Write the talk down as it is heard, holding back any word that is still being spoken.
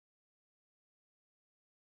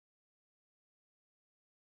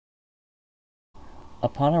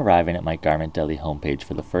Upon arriving at my Garment Deli homepage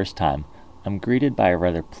for the first time, I'm greeted by a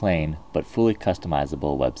rather plain but fully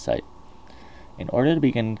customizable website. In order to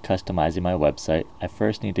begin customizing my website, I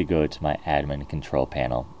first need to go to my admin control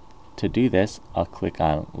panel. To do this, I'll click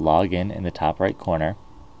on Login in the top right corner.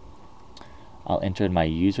 I'll enter my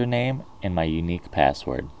username and my unique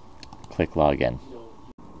password. Click Login.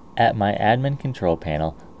 At my admin control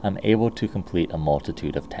panel, I'm able to complete a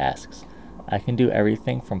multitude of tasks. I can do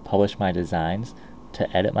everything from publish my designs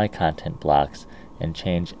to edit my content blocks and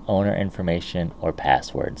change owner information or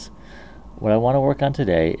passwords. What I want to work on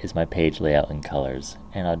today is my page layout and colors,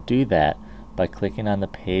 and I'll do that by clicking on the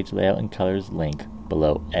page layout and colors link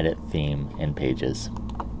below Edit Theme and Pages.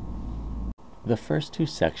 The first two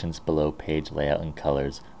sections below page layout and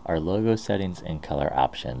colors are logo settings and color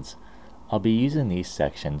options. I'll be using these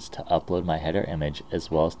sections to upload my header image as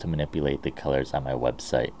well as to manipulate the colors on my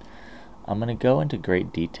website. I'm going to go into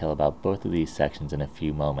great detail about both of these sections in a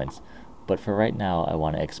few moments, but for right now I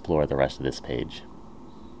want to explore the rest of this page.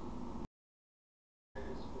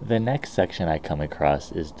 The next section I come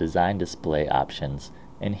across is Design Display Options,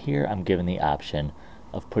 and here I'm given the option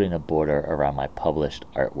of putting a border around my published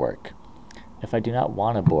artwork. If I do not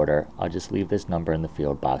want a border, I'll just leave this number in the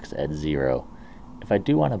field box at 0. If I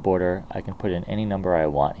do want a border, I can put in any number I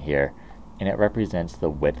want here, and it represents the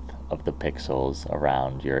width of the pixels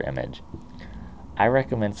around your image. I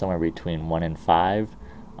recommend somewhere between 1 and 5,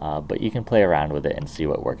 but you can play around with it and see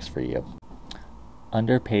what works for you.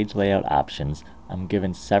 Under Page Layout Options, I'm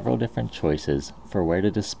given several different choices for where to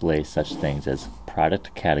display such things as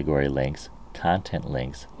product category links, content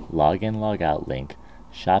links, login logout link,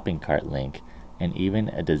 shopping cart link, and even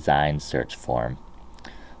a design search form.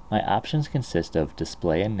 My options consist of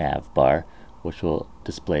display and nav bar, which will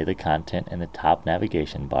display the content in the top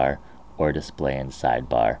navigation bar, or display and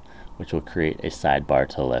sidebar, which will create a sidebar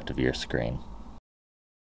to the left of your screen.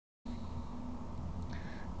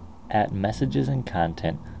 At Messages and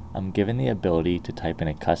Content, I'm given the ability to type in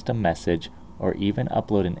a custom message or even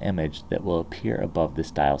upload an image that will appear above the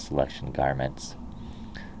style selection garments.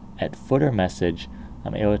 At Footer Message,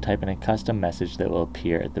 I'm able to type in a custom message that will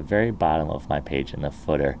appear at the very bottom of my page in the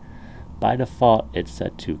footer. By default, it's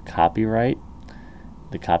set to copyright,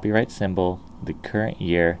 the copyright symbol, the current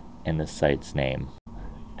year, and the site's name.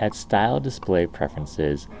 At Style Display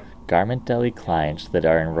Preferences, Garment Deli clients that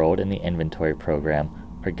are enrolled in the inventory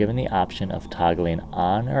program are given the option of toggling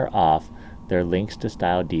on or off their links to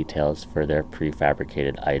style details for their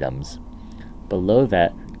prefabricated items. Below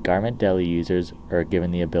that, Garment Deli users are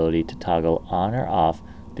given the ability to toggle on or off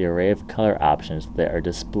the array of color options that are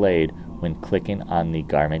displayed when clicking on the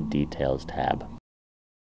Garment Details tab.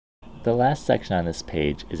 The last section on this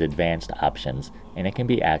page is Advanced Options, and it can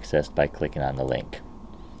be accessed by clicking on the link.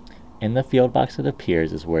 In the field box that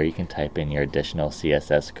appears is where you can type in your additional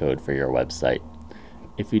CSS code for your website.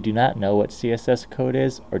 If you do not know what CSS code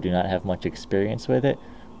is or do not have much experience with it,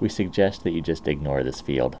 we suggest that you just ignore this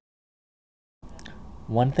field.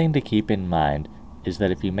 One thing to keep in mind is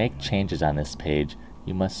that if you make changes on this page,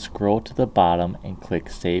 you must scroll to the bottom and click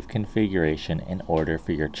Save Configuration in order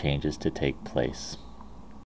for your changes to take place.